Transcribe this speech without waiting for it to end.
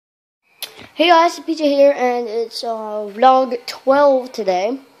Hey guys, it's PJ here, and it's vlog 12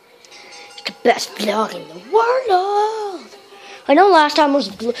 today. It's the best vlog in the world. I know last time was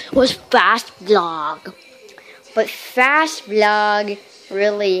fast vlog, but fast vlog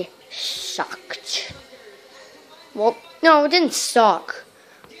really sucked. Well, no, it didn't suck,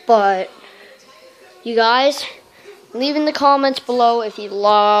 but you guys, leave in the comments below if you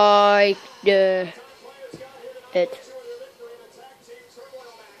liked it.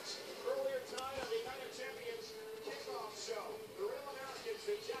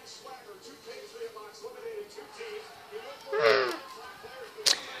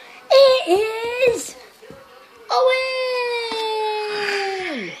 It is Owen!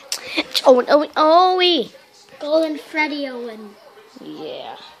 It's Owen. Golden Freddy Owen.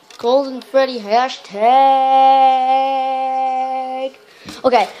 Yeah. Golden Freddy hashtag.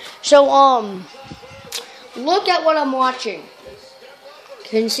 Okay, so look at what I'm watching.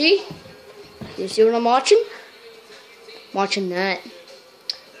 Can you see? Can you see what I'm watching? Watching that.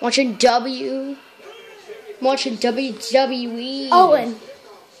 Watching WWE. Owen.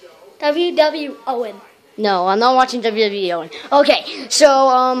 Owen. No, I'm not watching WWE Owen. Okay, so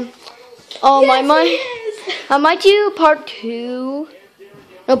I might do part 2.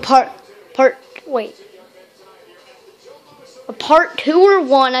 No, wait. A part 2 or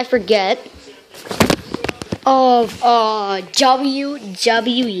 1, I forget. Of WWE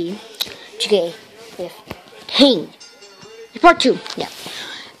 2K15. Part 2, yeah.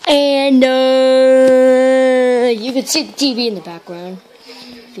 And you can see the TV in the background,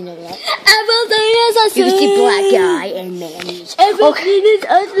 if you know that. Everything is awesome. You can see black guy and mayonnaise. Everything is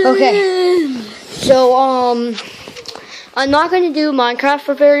awesome. Okay. So I'm not going to do Minecraft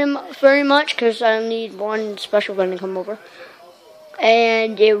for very much because I need one special friend to come over,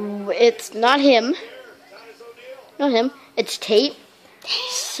 and it's not him. Not him. It's Tate.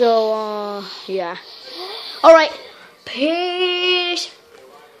 So yeah. All right. Peace.